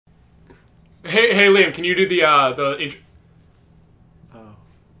Hey, Liam, can you do the intro? Oh.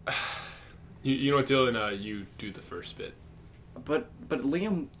 You know what, Dylan? You do the first bit. But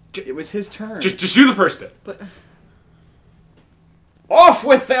Liam, it was his turn. Just do the first bit. But... Off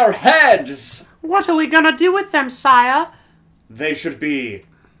with their heads! What are we gonna do with them, sire? They should be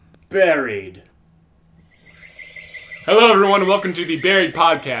buried. Hello, everyone, and welcome to the Buried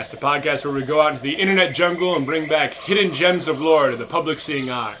Podcast, a podcast where we go out into the internet jungle and bring back hidden gems of lore to the public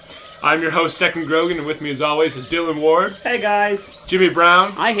seeing eye. I'm your host, Declan Grogan, and with me, as always, is Dylan Ward. Hey, guys. Jimmy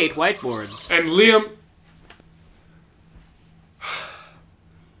Brown. I hate whiteboards. And Liam.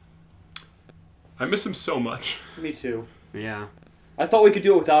 I miss him so much. Me too. Yeah. I thought we could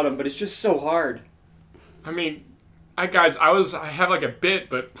do it without him, but it's just so hard. I mean, I have like a bit,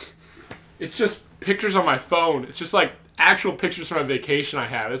 but it's just pictures on my phone. It's just like actual pictures from a vacation I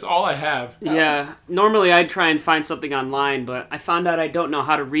have. It's all I have. Yeah. Normally I'd try and find something online, but I found out I don't know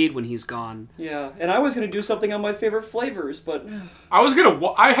how to read when he's gone. Yeah, and I was going to do something on my favorite flavors, but...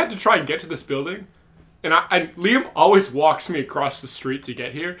 I had to try and get to this building, and Liam always walks me across the street to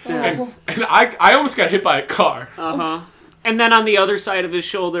get here, and I almost got hit by a car. Uh-huh. And then on the other side of his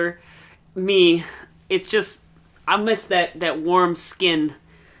shoulder, me, it's just, I miss that warm skin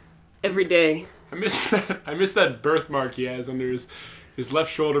every day. I miss that birthmark he has under his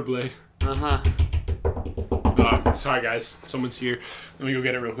left shoulder blade. Uh-huh. Sorry, guys. Someone's here. Let me go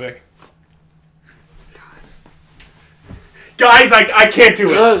get it real quick. Guys, I can't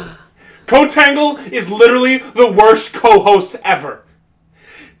do it. Co-Tangle is literally the worst co-host ever.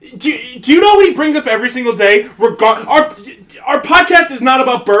 Do you know what he brings up every single day? Our podcast is not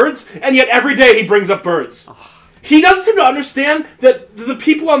about birds, and yet every day he brings up birds. He doesn't seem to understand that the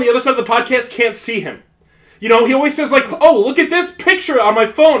people on the other side of the podcast can't see him. You know, he always says like, "Oh, look at this picture on my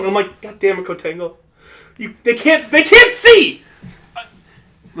phone." And I'm like, "God damn it, Co-Tangle. They can't see."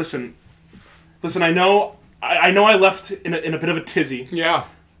 Listen. I know I left in a bit of a tizzy. Yeah.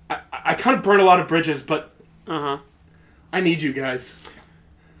 I kind of burned a lot of bridges, but I need you guys.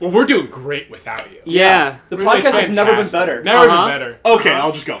 Well, we're doing great without you. Yeah. The podcast has never been better. Never been better. Okay,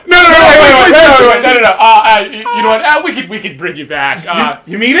 I'll just go. No, Wait. you know what? We could bring you back.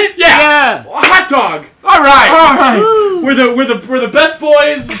 You mean it? Yeah. Hot dog. All right. We're the best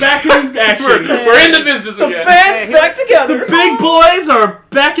boys back in action. We're in the business again. The band's back together. The big boys are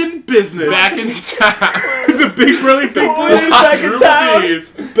back in business. Back in town. The really big boys back in town.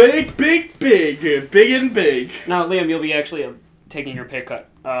 Big and big. Now, Liam, you'll be actually taking your pay cut.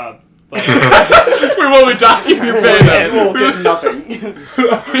 But we won't be docking your pay. We'll get nothing.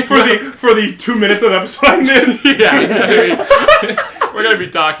 for the 2 minutes of episode I missed. We're gonna be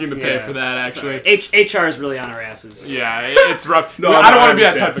docking the pay for that. Actually, HR is really on our asses. Yeah, it's rough. No, I don't want to be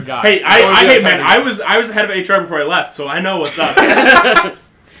that type of guy. Hey, I was the head of HR before I left, so I know what's up.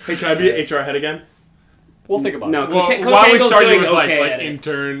 Hey, can I be an HR head again? We'll think about it. No, why don't we start you with okay like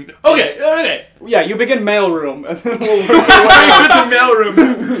intern? Okay. Yeah, you begin mailroom, and then we'll the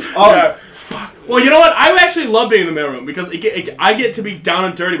mailroom. Fuck. Well, you know what? I actually love being in the mailroom because I get to be down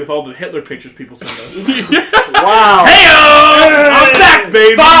and dirty with all the Hitler pictures people send us. Wow. Hey-o! I'm back,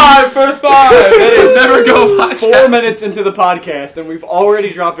 baby! First five! That is never go 4 minutes into the podcast, and we've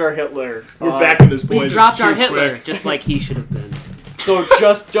already dropped our Hitler. We're back in this, boys. We dropped our too Hitler, quick. just like he should have been. So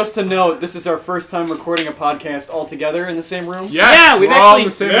just to note, this is our first time recording a podcast all together in the same room. Yes, we've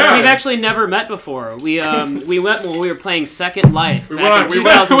we've actually never met before. We went when we were playing Second Life We back in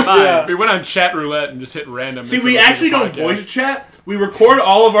went 2005. we went on chat roulette and just hit random. See, we actually don't voice chat. We record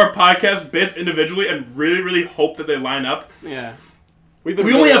all of our podcast bits individually and really, really hope that they line up. Yeah. We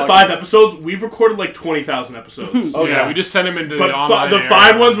only have 5 episodes. We've recorded like 20,000 episodes. Oh yeah, we just sent them into the online. But the area.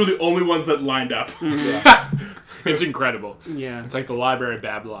 5 ones were the only ones that lined up. It's incredible. Yeah. It's like the Library of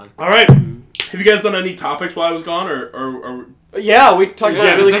Babylon. All right. Have you guys done any topics while I was gone, or Yeah, we talked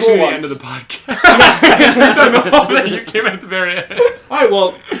about really this cool is the ones. end of the podcast. We've done the whole thing. You came at the very end. All right.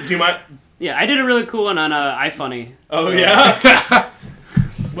 Well, do you mind? Yeah, I did a really cool one on iFunny. Oh yeah.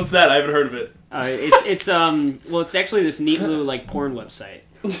 What's that? I haven't heard of it. It's actually this neat little like porn website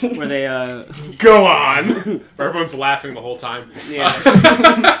where they Go on. Everyone's laughing the whole time. yeah.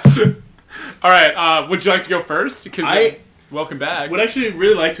 All right. Would you like to go first? Because welcome back. Would actually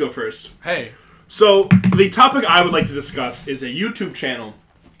really like to go first. Hey. So the topic I would like to discuss is a YouTube channel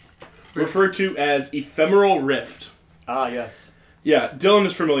referred to as Ephemeral Rift. Ah, yes. Yeah, Dylan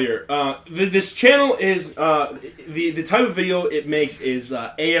is familiar. This channel is the type of video it makes is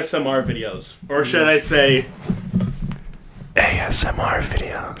ASMR videos, or should I say ASMR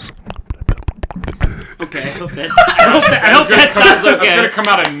videos? Okay, I hope that sounds okay. It's gonna come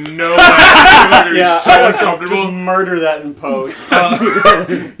out of nowhere. Yeah, so uncomfortable. Just murder that in post.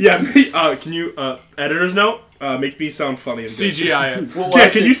 Can you editor's note? Make me sound funny and good. CGI it. Well, Yeah,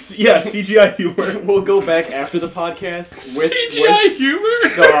 can you? CGI humor. We'll go back after the podcast with CGI humor.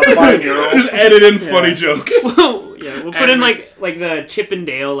 the 5-year-old. Just edit in funny jokes. We'll put in like the Chip and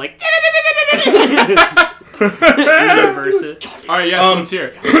Dale like. Reverse it. All right, let's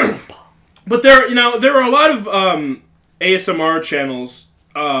hear it. But there are a lot of ASMR channels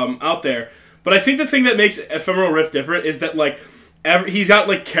out there. But I think the thing that makes Ephemeral Rift different is that he's got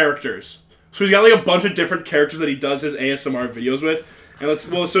like characters. So he's got like a bunch of different characters that he does his ASMR videos with. And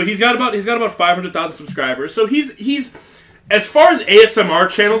so he's got about 500,000 subscribers. So he's as far as ASMR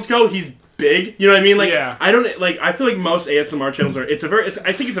channels go, he's big. You know what I mean? Like I feel like most ASMR channels are.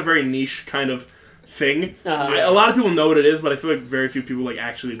 I think it's a very niche kind of thing. A lot of people know what it is, but I feel like very few people like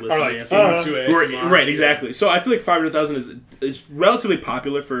actually listen to ASMR. Right, exactly. So I feel like 500,000 is relatively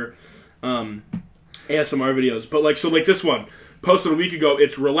popular for ASMR videos. But like this one posted a week ago.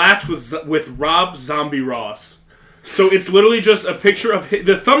 It's Relax with Rob Zombie Ross. So it's literally just a picture of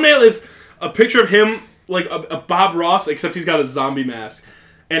the thumbnail is a picture of him like a Bob Ross, except he's got a zombie mask.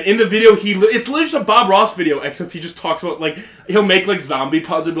 And in the video, it's literally just a Bob Ross video, except he just talks about like he'll make like zombie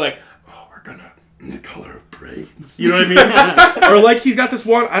puns and be like, "Oh, we're gonna in the color of brains." You know what I mean? Or like he's got this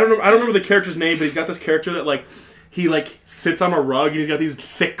one. I don't remember the character's name, but he's got this character that like he like sits on a rug and he's got these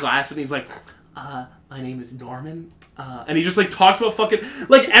thick glasses and he's like, "My name is Norman." And he just like talks about fucking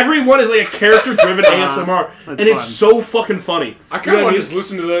like everyone is like a character driven ASMR, and it's so fucking funny. I kind of want to just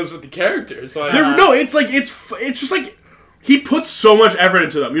listen to those with the characters. Like, it's just like he puts so much effort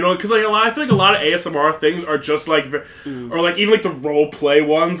into them, you know, because like I feel like a lot of ASMR things are just like, or like even like the role play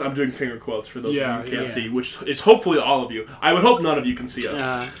ones. I'm doing finger quotes for those of you who can't see, which is hopefully all of you. I would hope none of you can see us.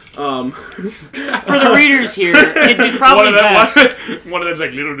 For the readers here, it'd be probably best. One of them's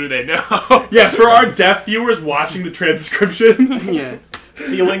like, little do they know. Yeah, for our deaf viewers watching the transcription.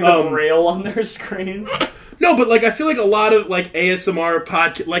 Feeling the braille on their screens. No, but like I feel like a lot of like ASMR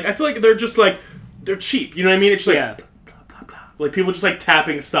podcast, like I feel like they're just like they're cheap. You know what I mean? It's like. Like people just like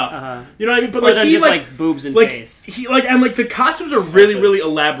tapping stuff, you know what I mean? But like he like boobs and face. He like and like the costumes are really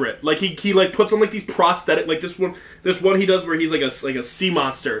elaborate. Like he like puts on like these prosthetic like this one he does where he's like a sea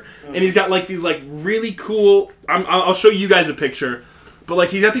monster and he's got like these like really cool. I'll show you guys a picture, but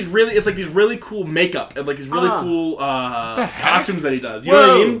like he's got these really cool makeup and like these really cool costumes that he does. You know what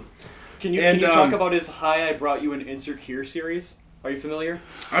I mean? Can you talk about his "Hi, I Brought You an Insert Here" series? Are you familiar?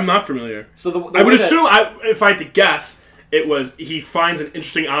 I'm not familiar. So I would assume if I had to guess. It was, he finds an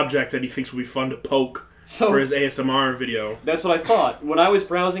interesting object that he thinks will be fun to poke for his ASMR video. That's what I thought. When I was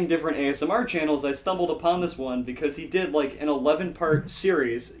browsing different ASMR channels, I stumbled upon this one because he did like an 11-part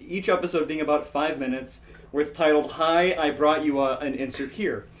series, each episode being about 5 minutes, where it's titled, "Hi, I Brought You an Insert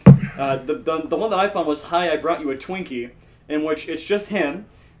Here." The one that I found was "Hi, I Brought You a Twinkie," in which it's just him.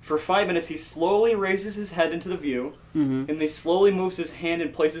 For 5 minutes, he slowly raises his head into the view, and then he slowly moves his hand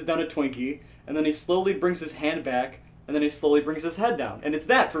and places down a Twinkie, and then he slowly brings his hand back, and then he slowly brings his head down. And it's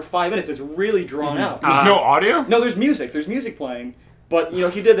that for 5 minutes. It's really drawn out. There's no audio? No, there's music. There's music playing. But, you know,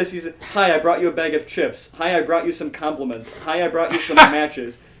 he did this. He's, "Hi, I brought you a bag of chips. Hi, I brought you some compliments. Hi, I brought you some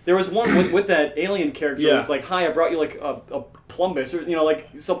matches." There was one with that alien character. Yeah. It's like, "Hi, I brought you like a plumbus," or, you know, like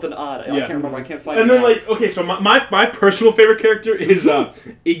something odd. I can't remember. I can't find it. And then, like, okay, so my personal favorite character is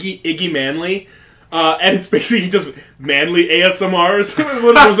Iggy Manley. And it's basically he does manly ASMRs.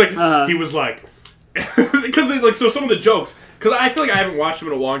 He was like, because like so some of the jokes, because I feel like I haven't watched him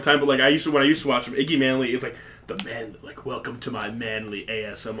in a long time, but like when I used to watch him, Iggy Manley, it's like the man, like, "Welcome to my manly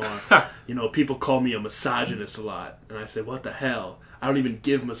ASMR." You know, people call me a misogynist a lot, and I say, "What the hell? I don't even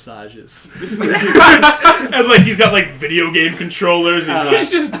give massages." And like he's got like video game controllers.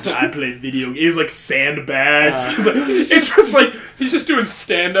 I play video. He's like sandbags. It's just like he's just doing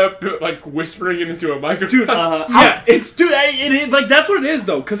stand up, like whispering it into a microphone. Like that's what it is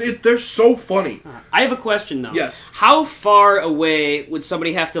though, because they're so funny. I have a question though. Yes. How far away would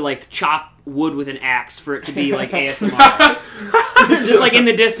somebody have to like chop wood with an axe for it to be like ASMR? Just like in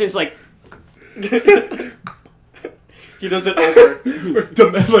the distance, like. He does it over.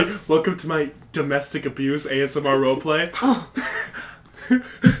 Like, "Welcome to my domestic abuse ASMR roleplay."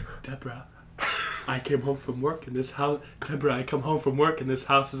 Deborah, I came home from work in this house. Deborah, I come home from work and this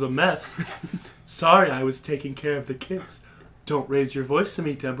house is a mess. Sorry, I was taking care of the kids. Don't raise your voice to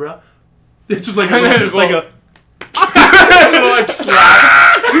me, Deborah. It's just like a like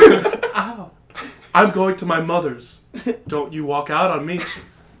slap. Ow. I'm going to my mother's. Don't you walk out on me.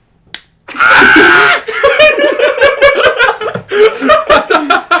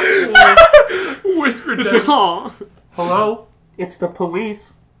 Whisper down. Aw. Hello? It's the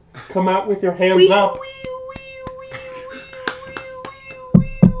police. Come out with your hands up.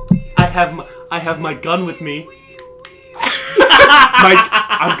 I have my gun with me.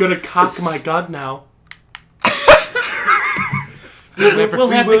 I'm gonna cock my gun now.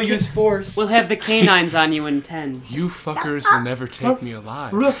 We'll use force. We'll have the canines on you in 10. You fuckers will never take me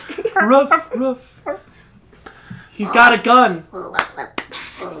alive. Ruff. He's got a gun.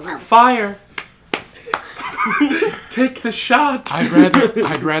 Fire. Take the shot. I'd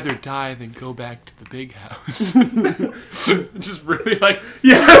rather die than go back to the big house. Just really like,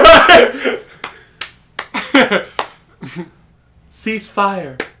 Yeah. Cease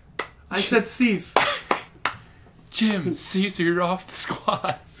fire. I said cease. Jim, Caesar, you're off the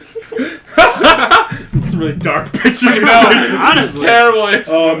squad. It's a really dark picture. Honestly. Terrible.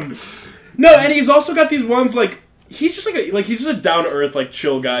 No, and he's also got these ones like he's just he's just a down to earth like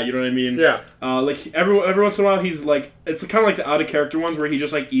chill guy. You know what I mean? Yeah. Like every once in a while he's like it's kind of like the out of character ones where he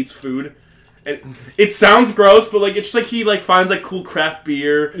just like eats food. And it sounds gross, but like it's just like he like finds like cool craft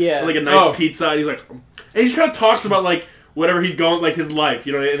beer, and, like a nice pizza, and he's like, and he just kind of talks about like whatever he's going like his life,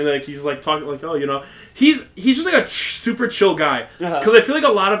 you know, and like he's like talking like he's just like a super chill guy because I feel like a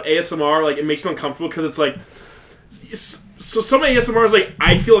lot of ASMR like it makes me uncomfortable because it's like so some ASMR is like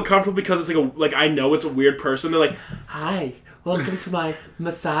I feel uncomfortable because it's like I know it's a weird person. They're like, hi, welcome to my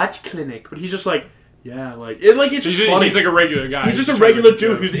massage clinic, but he's just like. Yeah, it's just funny. He's like a regular guy. He's just a regular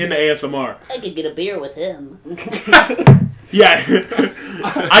dude who's into ASMR. I could get a beer with him. Yeah.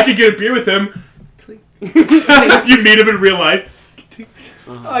 I could get a beer with him. You meet him in real life.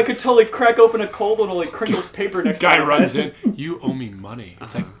 I could totally crack open a cold little like crinkles paper next to Guy my runs head. in. You owe me money.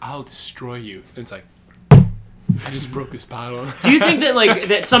 It's like, I'll destroy you. And it's like, I just broke this bottle. Do you think that like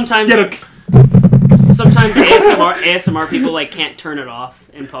that sometimes Yeah, sometimes ASMR people like can't turn it off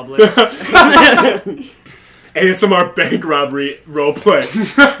in public? ASMR bank robbery roleplay.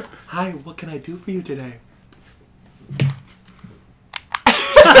 Hi, what can I do for you today?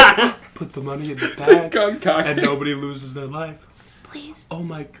 Put the money in the bag and nobody loses their life. Please. Oh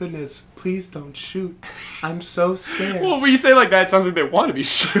my goodness, please don't shoot. I'm so scared. Well, when you say like that, it sounds like they want to be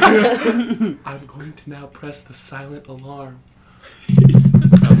shot. I'm going to now press the silent alarm. Why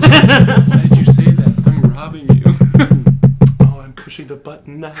did you say that? I'm robbing you. Oh, I'm pushing the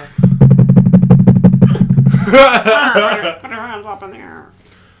button now. Put your hands up in the air.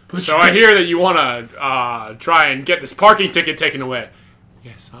 So I hear that you want to try and get this parking ticket taken away.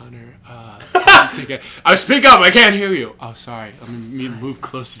 Yes, Honor. Ticket. Speak up. I can't hear you. Oh, sorry. Let me move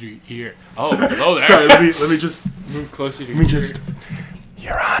closer to your ear. Oh, hello there. Sorry, let me just move closer to your let me ear. just.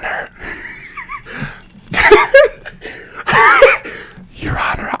 Your Honor. Your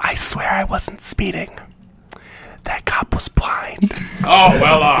Honor, I swear I wasn't speeding. That cop was blind. Oh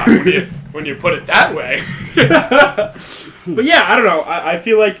well, when you put it that way. But yeah, I don't know. I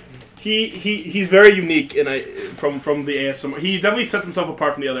feel like he's very unique from the ASMR. He definitely sets himself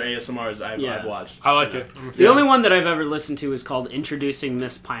apart from the other ASMRs I've watched. I like it. The only one that I've ever listened to is called Introducing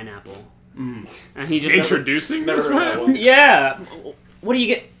Miss Pineapple. And he just Introducing Never this heard that man? one. Yeah. What do you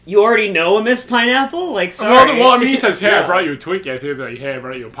get? You already know a Miss Pineapple? Like, sorry. Well, I mean, he says, hey, I brought you a Twinkie. I think like, hey, I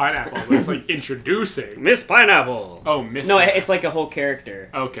brought you a pineapple. But it's like introducing. Miss Pineapple. Oh, Miss No, Pineapple. it's like a whole character.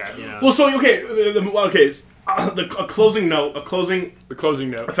 Okay. You know? Well, so okay, a closing note, The closing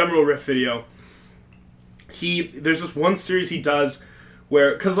note. ephemeral riff video. There's this one series he does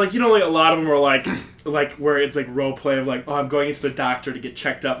where, because like a lot of them are like where it's like role play of like, oh, I'm going into the doctor to get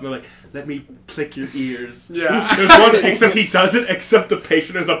checked up, and they're like, let me prick your ears. Yeah. There's one except he doesn't, except the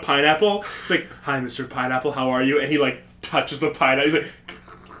patient is a pineapple. It's like, hi, Mr. Pineapple, how are you? And he like touches the pineapple. He's like,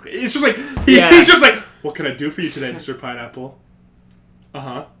 it's just like he's just like, what can I do for you today, Mr. Pineapple?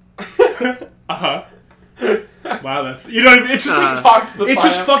 Wow, that's what I mean. It's just like talks to the it's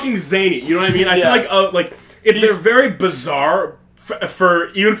just pineapple. fucking zany. You know what I mean? I feel like they're very bizarre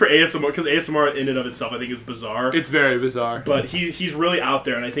for ASMR, because ASMR in and of itself I think is bizarre. It's very bizarre. But he's really out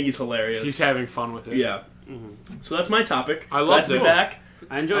there, and I think he's hilarious. He's having fun with it. Yeah. So that's my topic. I Glad loved to be it. back.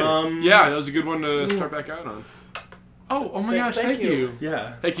 I enjoyed it. Yeah, that was a good one to start back out on. Oh my gosh, thank you.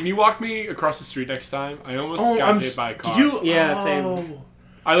 Yeah. Hey, can you walk me across the street next time? I almost got hit by a car. Did you? Yeah, oh. same.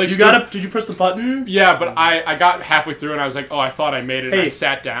 I like You got up? Did you press the button? Yeah, but I got halfway through and I was like, oh, I thought I made it. And Hey. I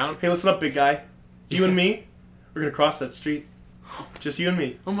sat down. Hey, listen up, big guy. You and me, we're gonna cross that street. Just you and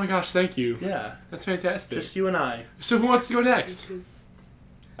me. Oh my gosh, thank you. Yeah. That's fantastic. Just you and I. So who wants to go next?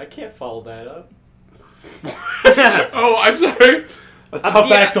 I can't follow that up. Oh, I'm sorry. A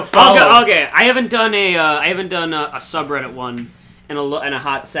tough act to follow. Okay. I haven't done a subreddit one, in a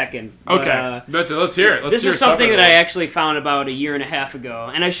hot second. But, Okay, let's hear it. This is something that I actually found about a year and a half ago,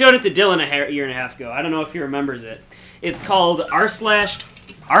 and I showed it to Dylan a year and a half ago. I don't know if he remembers it. It's called r//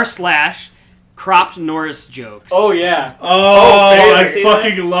 cropped Norris jokes. Oh yeah. Oh, I see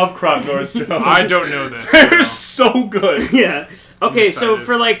fucking love Croc Norris jokes. I don't know this. They're so good. Yeah. Okay, so excited.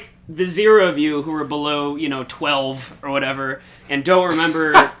 for like the 0 of you who are below, 12 or whatever, and don't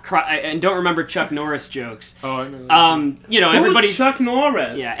remember Chuck Norris jokes. Oh, I know. Everybody. Who's Chuck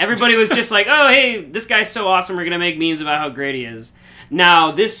Norris? Yeah, everybody was just like, oh, hey, this guy's so awesome, we're gonna make memes about how great he is.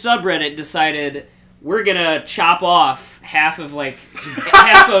 Now, this subreddit decided we're gonna chop off half of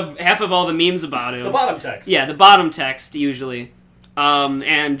all the memes about him. The bottom text. Yeah, the bottom text usually,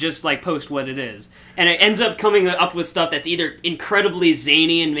 and just like post what it is, and it ends up coming up with stuff that's either incredibly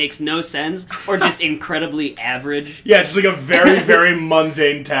zany and makes no sense, or just incredibly average. Yeah, just like a very, very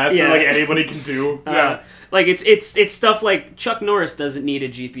mundane task Yeah. that like anybody can do. Like it's stuff like Chuck Norris doesn't need a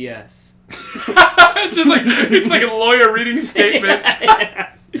GPS. It's just like a lawyer reading statements.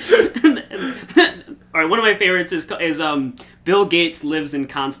 All right, one of my favorites is Bill Gates lives in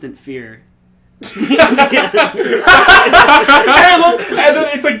constant fear. And then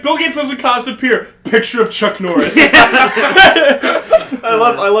it's like Bill Gates lives in constant fear. Picture of Chuck Norris. I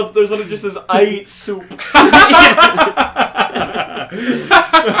love. There's one that just says, "I eat soup."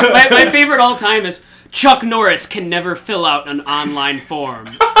 My favorite all time is Chuck Norris can never fill out an online form.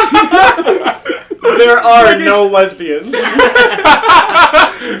 There are no lesbians.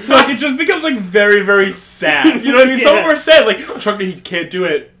 Like it just becomes like very, very sad. You know what I mean? Some of them are sad, like Chuck, he can't do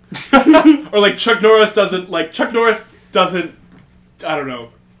it, or like Chuck Norris doesn't. I don't know.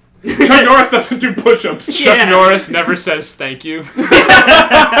 Chuck Norris doesn't do push-ups. Yeah. Chuck Norris never says thank you. That's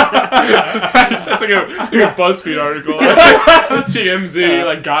like a BuzzFeed article. TMZ,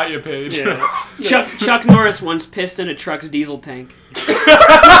 like, got you page. Yeah. Chuck Norris once pissed in a truck's diesel tank.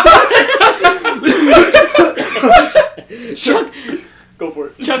 Go for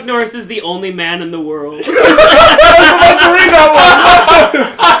it. Chuck Norris is the only man in the world.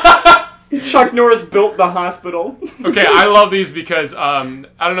 Chuck Norris built the hospital. Okay, I love these because I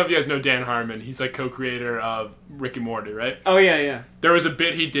don't know if you guys know Dan Harmon. He's like co-creator of Rick and Morty, right? Oh yeah. There was a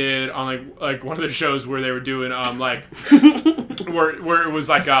bit he did on like one of the shows where they were doing like where it was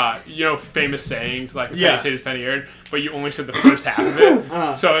like famous sayings like a penny saved is penny earned, but you only said the first half of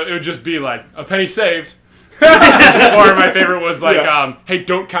it. So it would just be like a penny saved. Or my favorite was like hey,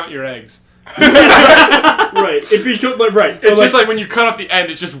 don't count your eggs. Right. It'd be right. It's just like when you cut off the end,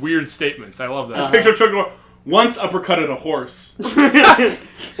 it's just weird statements. I love that. Picture of Chuck Norris once uppercutted a horse. A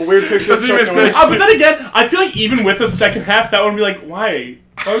weird picture of Doesn't Chuck even Norris. say- But then again, I feel like even with the second half, that one would be like, why?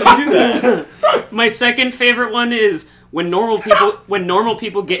 Why would you do that? My second favorite one is when normal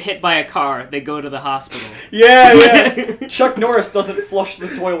people get hit by a car, they go to the hospital. Yeah. Chuck Norris doesn't flush the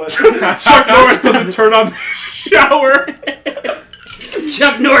toilet. Chuck Norris doesn't turn on the shower.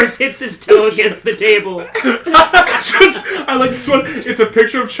 Chuck Norris hits his toe against the table. I like this one. It's a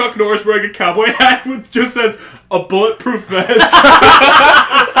picture of Chuck Norris wearing a cowboy hat with just says a bulletproof vest.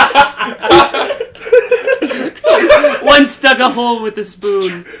 One stuck a hole with a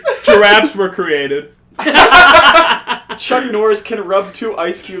spoon. Giraffes were created. Chuck Norris can rub 2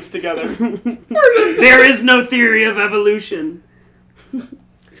 ice cubes together. There is no theory of evolution.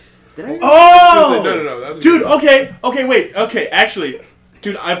 Did I? Oh! No. That was Dude, okay, wait. Okay, actually,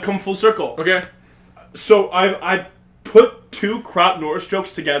 dude, I've come full circle. Okay. So I've put 2 Crop Norris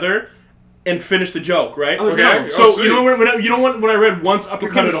jokes together and finished the joke, right? Oh, Okay. no. So sweet. you know when I read once gonna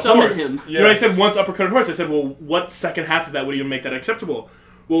uppercutted a summon horse. him. You know, I said once uppercutted a horse. I said, well, what second half of that would even make that acceptable?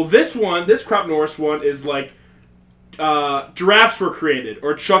 Well, this Crop Norris one is like giraffes were created,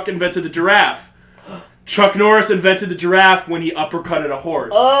 or Chuck invented the giraffe. Chuck Norris invented the giraffe when he uppercutted a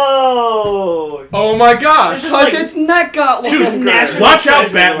horse. Oh my gosh. Because its neck got longer. Watch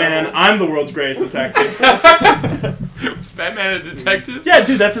out, Batman! I'm the world's greatest detective. Was Batman a detective? Yeah,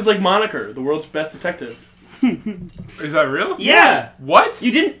 dude, that's his like moniker, the world's best detective. Is that real? Yeah. What?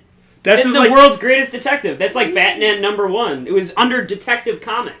 You didn't. That's It's his the like. world's greatest detective. That's like Batman #1. It was under Detective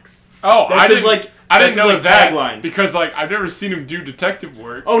Comics. Oh, That's his, like- I that's didn't know his, like, that tagline. because like I've never seen him do detective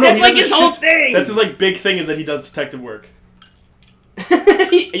work. Oh no, That's he like does his a whole shit- thing. That's his like big thing is that he does detective work.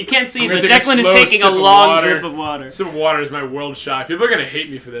 You can't see, I'm but gonna take a Declan is slow taking a sip of long water. drip of water. Sip of water is my world shock. People are gonna hate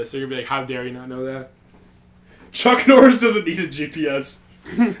me for this. They're gonna be like, "How dare you not know that?" Chuck Norris doesn't need a GPS.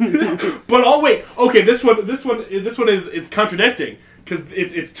 But wait, okay, this one is it's contradicting because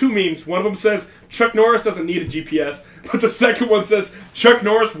it's 2 memes. One of them says Chuck Norris doesn't need a GPS, but the second one says Chuck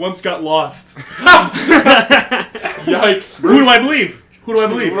Norris once got lost. Yikes! Who do I believe? Who do I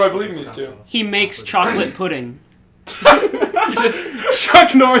believe? What do I believe in these two? He makes chocolate pudding.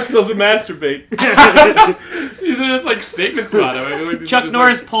 Chuck Norris doesn't masturbate. These are just like statements about him. I feel like these are Chuck just,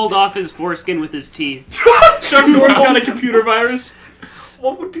 Norris pulled off his foreskin with his teeth. Chuck Norris got a computer virus.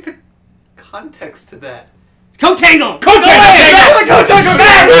 What would be the context to that? Coat tangle! Coat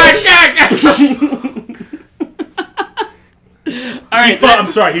I'm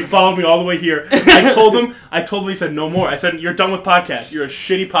sorry, he followed me all the way here. I told him, he said no more. I said, you're done with podcasts. You're a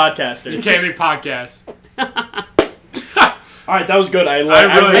shitty podcaster. You can't make podcasts. Alright, that was good.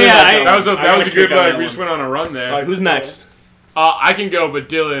 That was a good one. We just went on a run there. Alright, who's next? I can go, but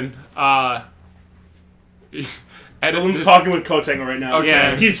Dylan. Dylan's talking with Kotangle right now. Okay.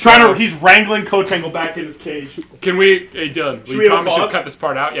 Yeah. He's wrangling Kotangle back in his cage. Can we, hey Dylan, Should we promise pause? to cut this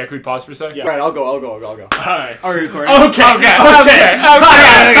part out? Yeah, can we pause for a second? Yeah. Alright, I'll go. Alright. Are we recording? Okay.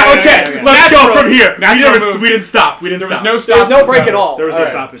 Let's go from here. We didn't stop. There was no There's stop. no break at all. There was no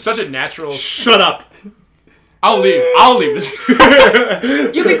stoppage. Such a natural. Shut up. I'll leave this.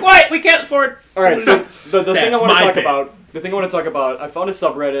 You be quiet. We can't afford. Alright, so the thing I want my to talk bit. about, I found a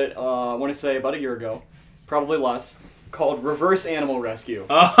subreddit, I want to say about a year ago, probably less, called Reverse Animal Rescue.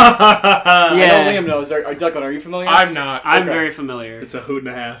 I know Liam knows. Declan, are you familiar? I'm not. I'm very familiar. It's a hoot and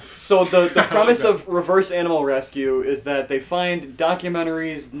a half. So the premise of Reverse Animal Rescue is that they find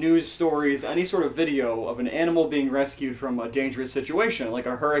documentaries, news stories, any sort of video of an animal being rescued from a dangerous situation, like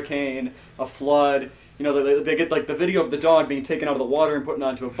a hurricane, a flood. You know, they get like the video of the dog being taken out of the water and put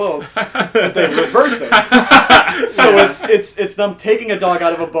onto a boat, but they reverse it. So it's them taking a dog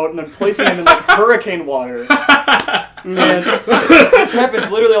out of a boat and then placing him in like hurricane water. And this happens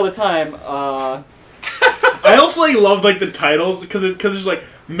literally all the time. I also love the titles because it's just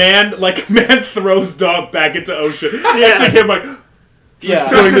man throws dog back into ocean. It's like him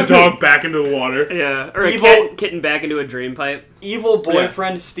throwing the dog back into the water. Yeah, or kitten back into a drain pipe. Evil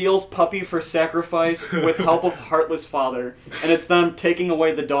boyfriend steals puppy for sacrifice with help of heartless father, and it's them taking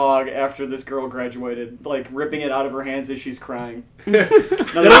away the dog after this girl graduated, ripping it out of her hands as she's crying.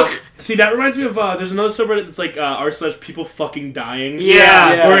 See, that reminds me of there's another subreddit that's r/people fucking dying.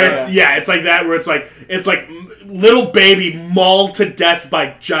 It's like that where it's like little baby mauled to death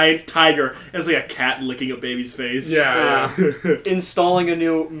by giant tiger, and it's like a cat licking a baby's face. Installing a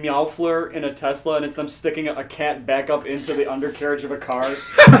new Meowfler in a Tesla, and it's them sticking a cat back up into the undercarriage of a car.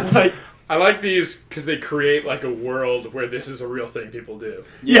 I like these because they create a world where this is a real thing people do.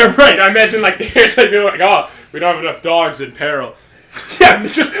 Yeah, right. I imagine they're like, oh, we don't have enough dogs in peril. Yeah,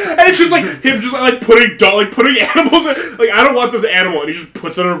 it's just him putting animals in, I don't want this animal, and he just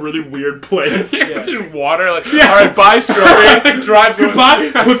puts it in a really weird place. He puts it in water, all right, bye, Scruffy, drives goodbye,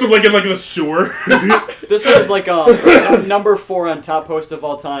 puts him in the sewer. This was number 4 on top post of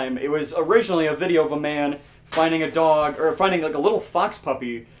all time. It was originally a video of a man finding a dog, or finding a little fox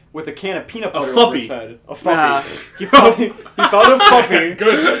puppy with a can of peanut butter over its head. A fuppy. He found a fuppy.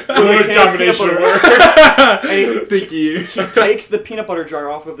 Good. With a can of peanut butter. Thank you. He takes the peanut butter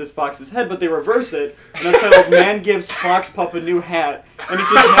jar off of this fox's head, but they reverse it, and that's titled "Man Gives Fox Pup a New Hat," and it's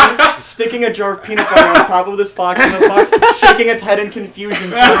just him sticking a jar of peanut butter on top of this fox, and the fox shaking its head in confusion.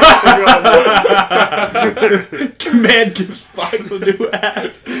 Man gives fox a new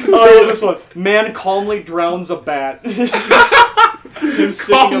hat. Oh, this one. Man calmly drowns a bat. Him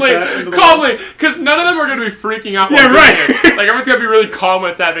calmly, because none of them are going to be freaking out. Yeah, right. Everyone's going to be really calm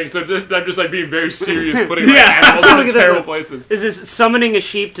when it's happening. So I'm just being very serious, putting animals in terrible places. This is summoning a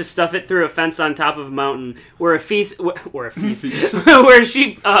sheep to stuff it through a fence on top of a mountain, where a sheep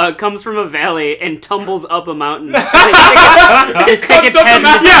comes from a valley and tumbles up a mountain. Then he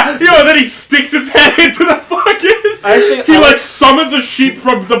sticks its head into the fucking. He summons a sheep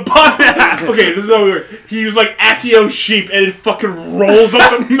from the bottom. Okay, this is how we work. He was Accio sheep, and it fucking rolls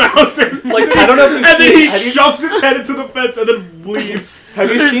up the mountain. I don't know if you've and then he shoves its head into the fence and then leaves.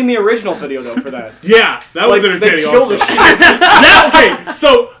 Have you seen the original video though for that? Yeah, that was entertaining. They killed also. the sheep.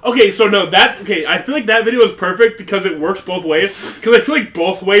 I feel like that video is perfect because it works both ways. Because I feel like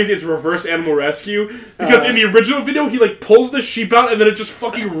both ways it's reverse animal rescue. Because in the original video he pulls the sheep out and then it just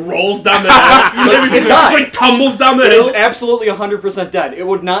fucking rolls down the hill. It died. Just tumbles down the It hill. is absolutely 100% dead. It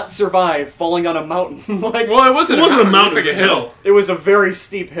would not survive falling on a mountain. Well, it wasn't a mountain. It was a hill. It was a very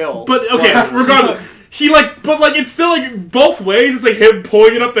steep hill. But regardless, he it's still both ways. It's him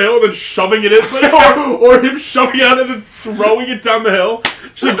pulling it up the hill and then shoving it in, or him shoving it out and then throwing it down the hill.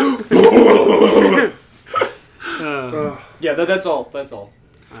 Just that's all. That's all.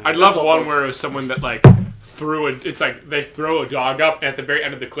 I'd love one where it was someone that threw it. It's they throw a dog up, and at the very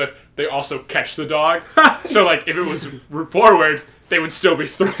end of the clip, they also catch the dog. So if it was forward, they would still be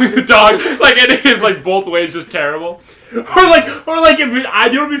throwing the dog. It is both ways just terrible. Or if it, I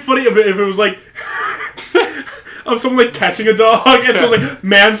think it would be funny if it was of someone like catching a dog, and so it's like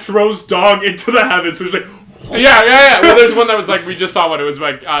man throws dog into the heavens. So it's like. Yeah. Well, there's one that was like we just saw one. It was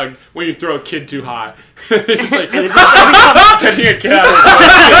like when you throw a kid too high, just like catching a cat.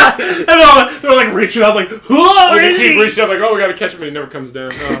 And they're like reaching out, like they keep reaching up, like we gotta catch him, but he never comes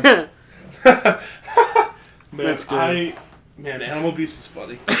down. Oh. That's good. Animal abuse is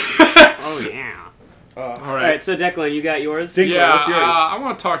funny. Oh yeah. All All right, so Declan, you got yours. Dinkler, what's yours? I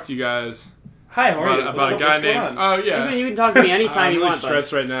want to talk to you guys. Hi, how are you? About a guy named. Oh yeah. You can talk to me anytime I'm you really want.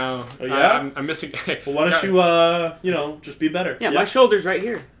 stressed right now. Oh, yeah? I'm missing. Well, why don't you, just be better? Yeah, my shoulder's right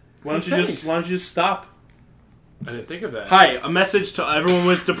here. Why don't you just stop? I didn't think of that. Hi, a message to everyone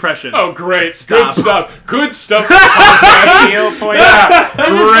with depression. Oh, great. Stop. Good stuff. Radio poison.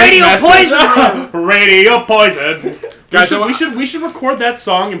 Radio poison. Radio poison. Guys, we should record that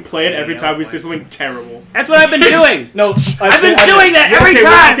song and play it every time we say something terrible. That's what I've been doing. No, I've been doing that every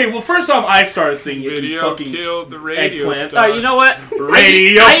time. Okay, well, first off, I started singing it. Video You fucking killed the radio eggplant. star. You know what?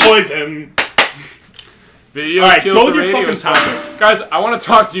 Radio poison. Video All right, killed go the with your radio fucking star. topic. Guys, I want to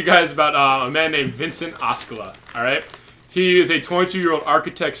talk to you guys about a man named Vincent Oscula. All right, he is a 22-year-old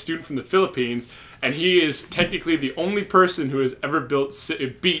architect student from the Philippines, and he is technically the only person who has ever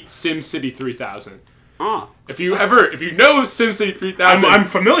beat SimCity 3000. Oh. If you know SimCity 3000, I'm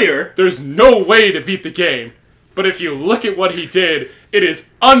familiar. there's no way to beat the game. But if you look at what he did, it is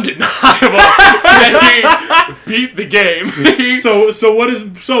undeniable that he beat the game. So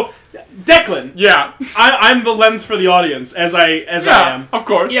Declan, Yeah. I'm the lens for the audience, as I am. Of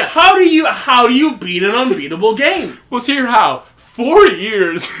course. Yeah. How do you beat an unbeatable game? Well, hear how 4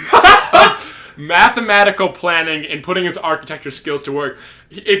 years of mathematical planning and putting his architecture skills to work.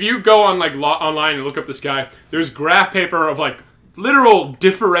 If you go on online and look up this guy, there's graph paper of like literal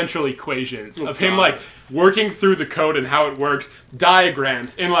differential equations of him like working through the code and how it works,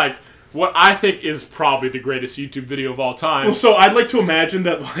 diagrams, and like what I think is probably the greatest YouTube video of all time. Well, so I'd like to imagine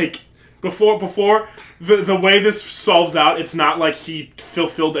that like before the way this solves out, it's not like he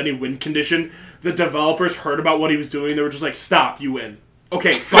fulfilled any win condition. The developers heard about what he was doing. They were just like, "Stop, you win."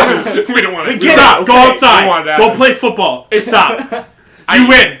 Okay, we don't want to. stop. Go outside. We want that. Go play football. Stop. You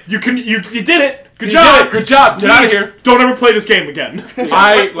win. You did it. Good job. Good job. Get out of here. Don't ever play this game again.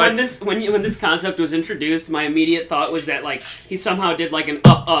 When this concept was introduced, my immediate thought was that like he somehow did like an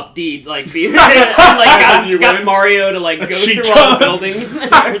up deed, like got Mario to like go cheat through all the code. buildings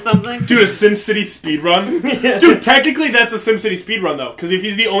or something. Dude, a SimCity speedrun? Dude, technically that's a SimCity speedrun, though. Because if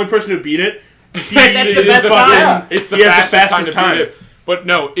he's the only person who beat it, That's the best time. It's the He has the fastest fastest time to time. beat it. But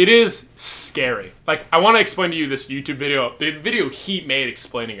no, it is scary. Like, I want to explain to you this YouTube video, the video he made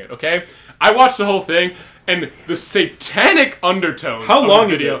explaining it, okay? I watched the whole thing, and the satanic undertone How of long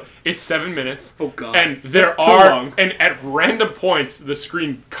the is video, it? it's 7 minutes. Oh, God. And That's too long. and at random points, the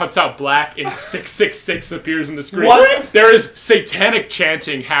screen cuts out black and 666 appears on the screen. What? There is satanic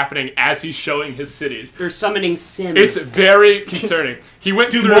chanting happening as he's showing his cities. They're summoning Sim. It's very concerning. He went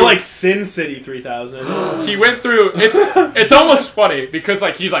Dude, through more like Sin City 3000. he went through it's almost funny because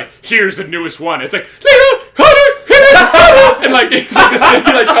like he's like, here's the newest one. It's like and like it's like the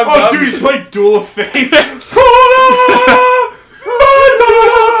city like comes up. Dude, he's playing Duel of Fates.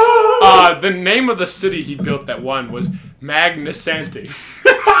 The name of the city he built that won was Magnisanti.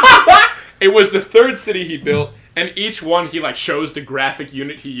 It was the third city he built, and each one he like shows the graphic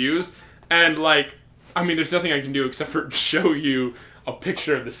unit he used, and like I mean there's nothing I can do except for show you a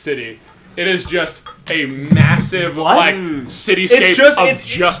picture of the city. It is just a massive like cityscape of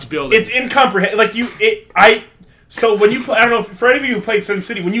just buildings. It's incomprehensible. So when you play, I don't know if for any of you who played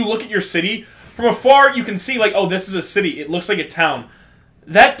SimCity, when you look at your city from afar, you can see like, oh, this is a city. It looks like a town.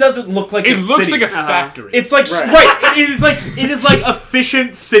 That doesn't look like a city. It looks like a factory. It's like It is like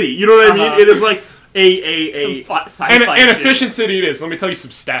efficient city. You know what I mean? It is like an efficient city it is. Let me tell you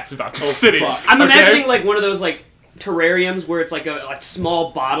some stats about the city. Fuck. I'm imagining like one of those like terrariums where it's like a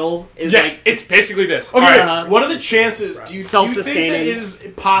small bottle is Yes, like it's basically this. Okay, Alright. what are the chances? Do you think that Self-sustaining. it is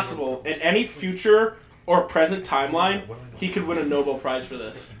possible in any future or present timeline he could win a Nobel Prize for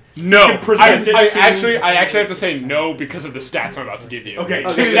this? No, You can present it I to- actually have to say no because of the stats I'm about to give you. Okay,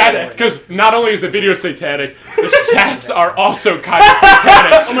 Because not only is the video satanic, the stats are also kind of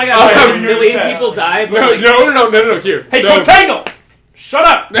satanic. oh my god, Okay, a you million stats. people died. No, here. Hey, so, Cotangle! Shut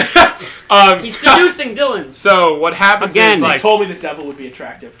up! He's seducing Dylan. So what happens Again, is they He like told me the devil would be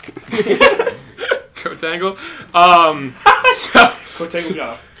attractive. Cotangle. So Cotangle's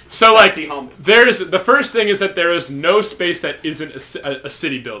got So, like, Sexy hump. there's the first thing is that there is no space that isn't a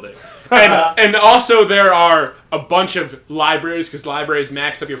city building, and also there are a bunch of libraries because libraries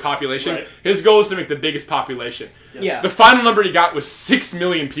max up your population. Right. His goal is to make the biggest population. Yeah. The final number he got was 6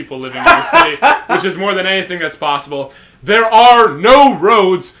 million people living in the city, which is more than anything that's possible. There are no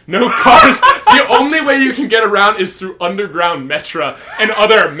roads, no cars. The only way you can get around is through underground metro and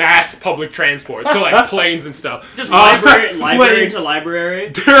other mass public transport, so like planes and stuff. Just library planes. to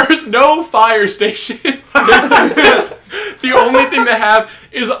library. There's no fire stations. The only thing they have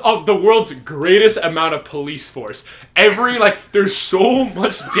is of the world's greatest amount of police force. There's so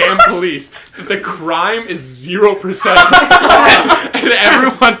much damn police that the crime is 0%.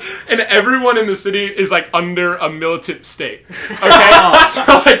 and everyone in the city is like under a militant state. Okay? So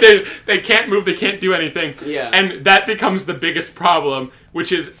like they can't move, they can't do anything. Yeah. And that becomes the biggest problem,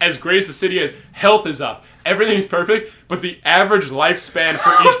 which is as great as the city is, health is up. Everything's perfect, but the average lifespan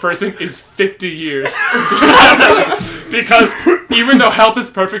for each person is 50 years. Because even though health is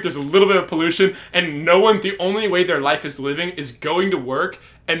perfect, there's a little bit of pollution, and the only way their life is living is going to work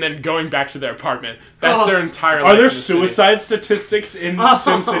and then going back to their apartment. That's their entire life. Are there in the city. suicide statistics in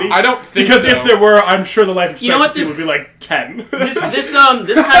SimCity? I don't think Because so. if there were, I'm sure the life expectancy You know what this- would be like 10. This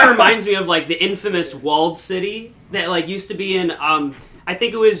kind of reminds me of like the infamous walled city that like used to be in I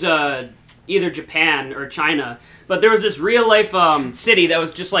think it was either Japan or China, but there was this real life city that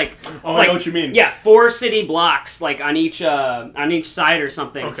was just like I know what you mean. Yeah, 4 city blocks like on each side or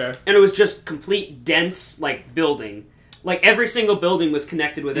something. Okay. And it was just complete dense like building. Like every single building was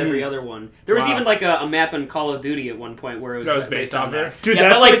connected with every other one. There was Wow. even like a map in Call of Duty at one point where it was, That was based on there? Dude, Yeah,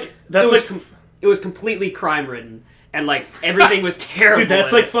 that's but, like that's it was completely crime ridden and like everything was terrible. dude,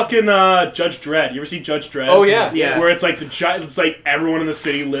 that's in like it. fucking Judge Dredd. You ever see Judge Dredd? Oh, yeah. Yeah. Where it's like it's like everyone in the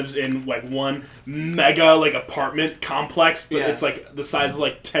city lives in like one mega like apartment complex, but Yeah. it's like the size of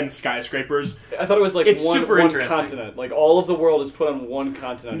like 10 skyscrapers. I thought it was like It's one super interesting. continent. Like all of the world is put on one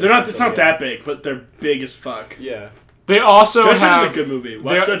continent. They're not. It's essentially, not yeah. that big, but they're big as fuck. Yeah. They also Judge Dredd have is a good movie.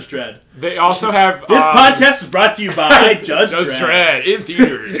 Watch they- Judge Dredd. They also have This podcast was brought to you by Judge Judge Dredd. Dredd in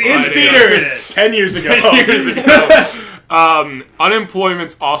theaters. In Friday theaters 10 years ago. 10 years ago.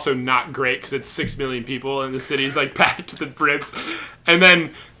 Unemployment's also not great because it's 6 million people and the city's like packed to the brims. And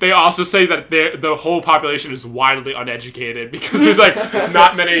then they also say that the whole population is wildly uneducated because there's like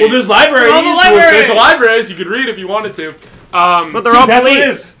not many. Well, there's libraries. There's libraries you could read if you wanted to. But they're all That's what it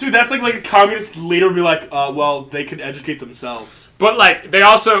police. is. Dude, that's like a communist leader would be like, well, they could educate themselves. But like they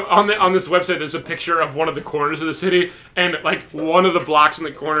also on this website there's a picture of one of the corners of the city and like one of the blocks in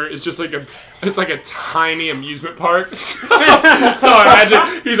the corner is just like a tiny amusement park. So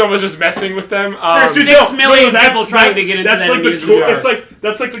imagine he's almost just messing with them. There's Dude, 6 no, million that's- people trying that's- to get into that's that like the amusement tour, park.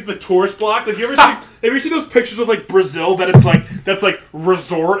 That's like the tourist block. Like you ever see? Have you ever seen those pictures of like Brazil that it's like that's like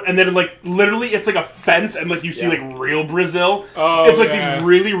resort and then like literally it's like a fence and like you see like real Brazil. Oh, it's like yeah. these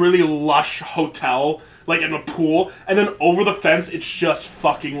really lush hotel like in a pool and then over the fence it's just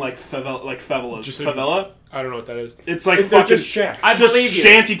fucking like favelas. Just Favela. I don't know what that is. It's like They're fucking just shacks. I believe believe you.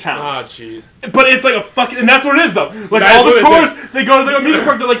 shanty Ah, towns. jeez. But it's like a fucking, and that's what it is though. Like That is all the what it tourists, they go to the amusement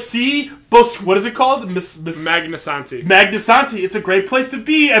park. They're like, see, what is it called? Magnasanti. Magnasanti. It's a great place to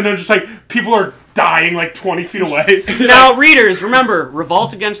be, and they're just like people are dying like 20 feet away. Now, readers, remember,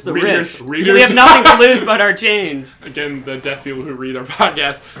 revolt against the Readers- rich. readers. We have nothing to lose but our change. Again, the deaf people who read our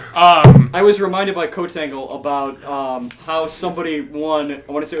podcast. I was reminded by Cotangle about how somebody won,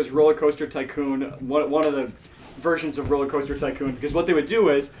 I want to say it was Roller Coaster Tycoon, one of the versions of Roller Coaster Tycoon, because what they would do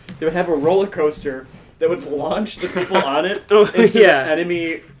is they would have a roller coaster that would launch the people on it into yeah.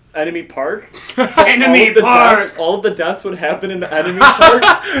 the enemy park. Enemy park! All of the deaths would happen in the enemy park,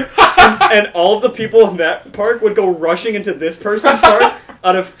 and all of the people in that park would go rushing into this person's park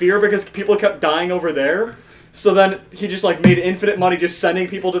out of fear because people kept dying over there. So then he just like made infinite money just sending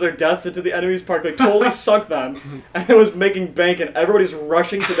people to their deaths into the enemy's park, like totally sunk them, and it was making bank, and everybody's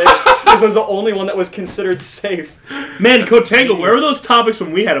rushing to theirs because it was the only one that was considered safe. Man, Cotangle, where were those topics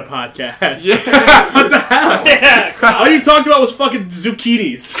when we had a podcast? Yeah. What the hell? Yeah, All you talked about was fucking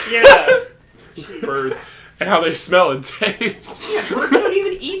zucchinis. yeah. Birds. And how they smell and taste. Birds don't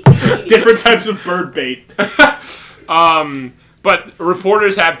even eat zucchini. Different types of bird bait. But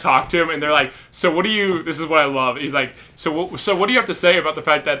reporters have talked to him, and they're like, so what do you, this is what I love, he's like, so what do you have to say about the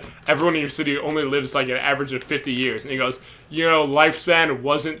fact that everyone in your city only lives like an average of 50 years? And he goes, lifespan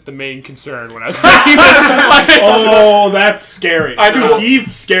wasn't the main concern when I was making it. Oh, that's scary. I know. Dude, he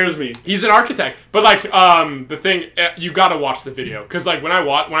scares me. He's an architect, but like the thing, you gotta watch the video because like when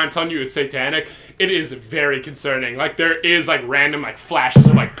I'm telling you it's satanic, it is very concerning. Like there is like random like flashes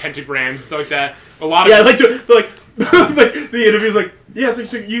of like pentagrams and stuff like that. A lot of Yeah, I like to like like the interview's like Yeah, so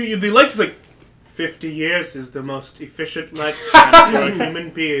the legs is like 50 years is the most efficient lifespan for a human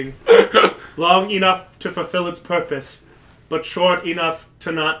being. Long enough to fulfill its purpose, but short enough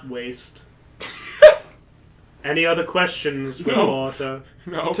to not waste. Any other questions, reporter?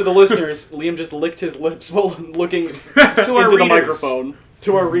 No. To the listeners, Liam just licked his lips while looking into the readers. microphone.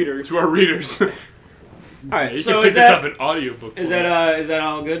 To our readers. To our readers. All right, You so can pick is this up that in audiobook. is that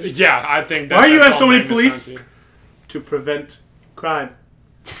all good? Yeah, I think that. Why do you that's have so all many Magna police? Santi. To prevent crime.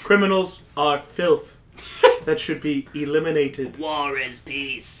 Criminals are filth that should be eliminated. War is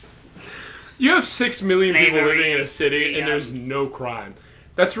peace. You have 6 million people Slavery, living in a city and freedom. there's no crime.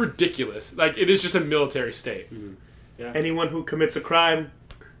 That's ridiculous. Like, it is just a military state. Anyone who commits a crime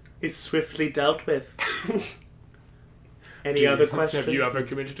is swiftly dealt with. Any other questions? Have you ever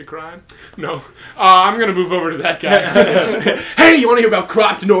committed a crime? No. I'm going to move over to that guy. Hey, you want to hear about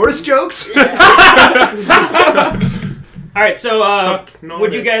Chuck Norris jokes? All right, so Chuck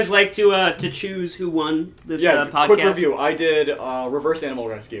would you Norris. guys like to choose who won this Yeah, podcast? quick review. I did reverse animal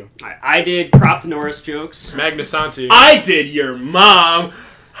rescue. I did cropped Norris jokes. Magna Santi. I did your mom.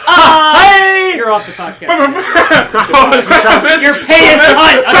 You're off the podcast. Your Your pay is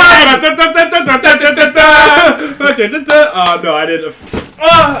cut again. No, I did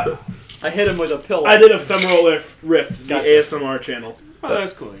I hit him with a pillow. I did Ephemeral Rift, the Gotcha. ASMR channel. Oh, that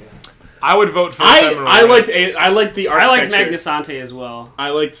was cool. Yeah. I would vote for I Ephemeral. liked the I architecture. liked Magna Santi as well. I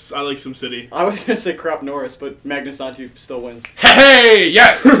liked SimCity. I was gonna say crop Norris, but Magna Santi still wins. Hey,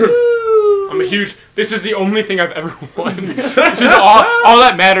 yes! I'm a huge... This is the only thing I've ever won. This is all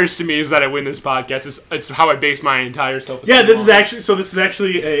that matters to me is that I win this podcast. It's how I base my entire self-esteem Yeah, this on. is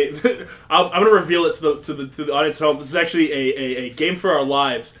actually a. I'm gonna reveal it to the audience at home. This is actually a game for our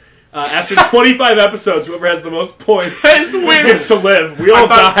lives. After 25 episodes, whoever has the most points Is the winner. gets to live. We all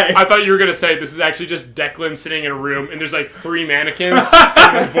die. I thought you were going to say this is actually just Declan sitting in a room and there's like 3 mannequins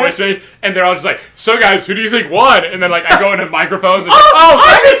and voice messages and they're all just like, so guys, who do you think won? And then like I go into microphones and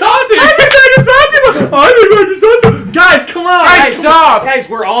Magna Santi! I think Magna Santi! Guys, come on! Guys, stop! Guys,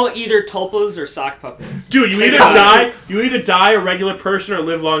 we're all either tulpas or sock puppets. Dude, you either die a regular person or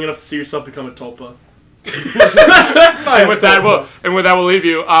live long enough to see yourself become a tulpa. And with that, we'll leave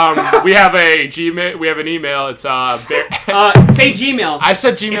you. We have a Gmail. We have an email. It's Say Gmail. I've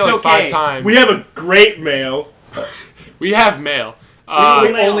said Gmail It's like okay. 5 times. We have a great mail. We have mail. We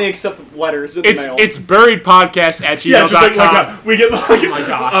only accept letters in the mail. It's buriedpodcast@gmail.com. Yeah, just like we get like Oh my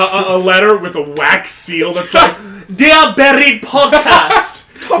gosh. a letter with a wax seal that's like, Dear Buried Podcast,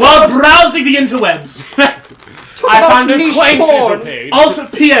 while browsing the interwebs. I found a niche quaint porn. Twitter page. Also,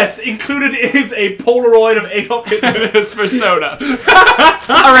 P.S. included is a Polaroid of Adolf Hitler. It's for soda.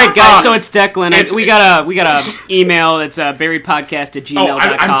 All right, guys. So it's Declan. We got a email. It's buriedpodcast@gmail.com. Oh,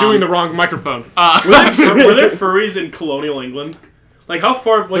 I'm doing the wrong microphone. Were there furries in colonial England? Like how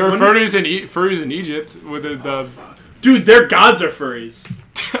far? Like There were when furries in Egypt with the. dude, their gods are furries.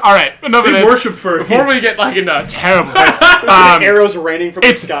 All right, enough of They this. worship furries. Before we get like in a terrible place, Arrows raining from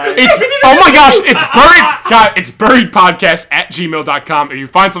the sky. oh my gosh, it's buriedpodcast@gmail.com. If you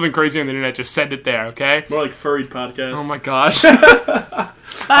find something crazy on the internet, just send it there, okay? More like furried podcast. Oh my gosh. Bye,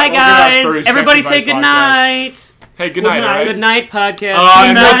 Furry guys. sex Everybody say advice good podcast. night. Hey, good night, alright? Good night, podcast.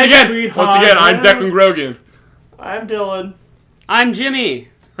 And Good once night, again, sweetheart. I'm Declan Grogan. I'm Dylan. I'm Jimmy.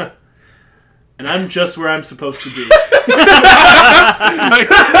 And I'm just where I'm supposed to be.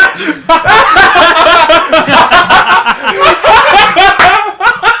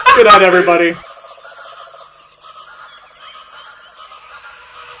 Good night, everybody.